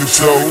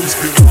toes,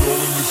 get it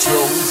on your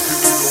toes, get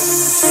it on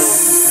your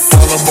toes.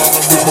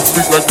 Ballin' with my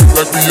feet like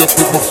me up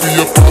with my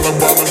feet up. Ballin'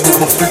 with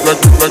my feet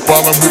like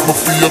ballin' with my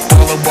feet up.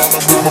 Ballin'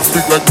 with my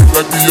feet like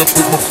me up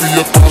with my feet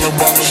up. Ballin'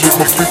 with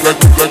my feet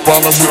like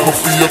ballin' with my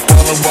feet up.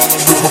 Ballin'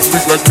 with my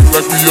feet like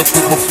me up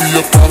with my feet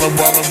up. Ballin'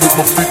 with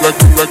my feet like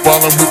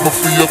ballin' with my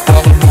feet up.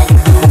 Ballin' with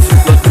my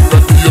feet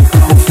like me up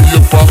with my feet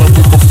up. Ballin'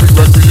 with my feet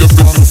like me up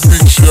in the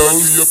freak show.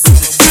 Up in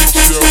the freak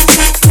show.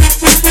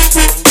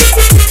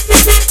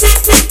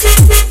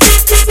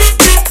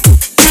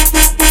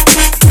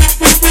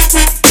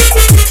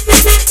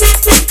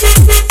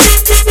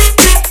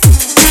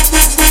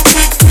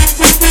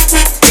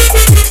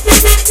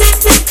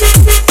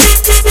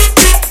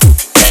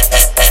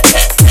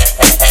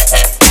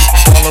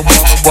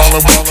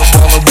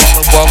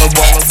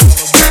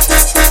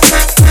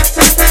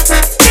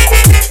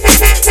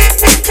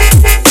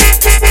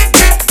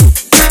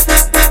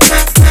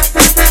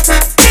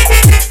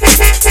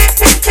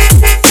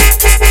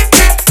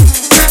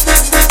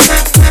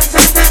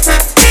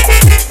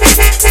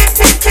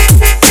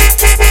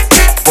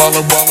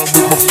 Ballin'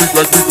 with my feet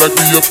like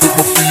me up with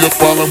my feet up.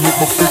 Ballin' with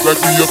my feet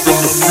like me up in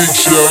the freak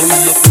show.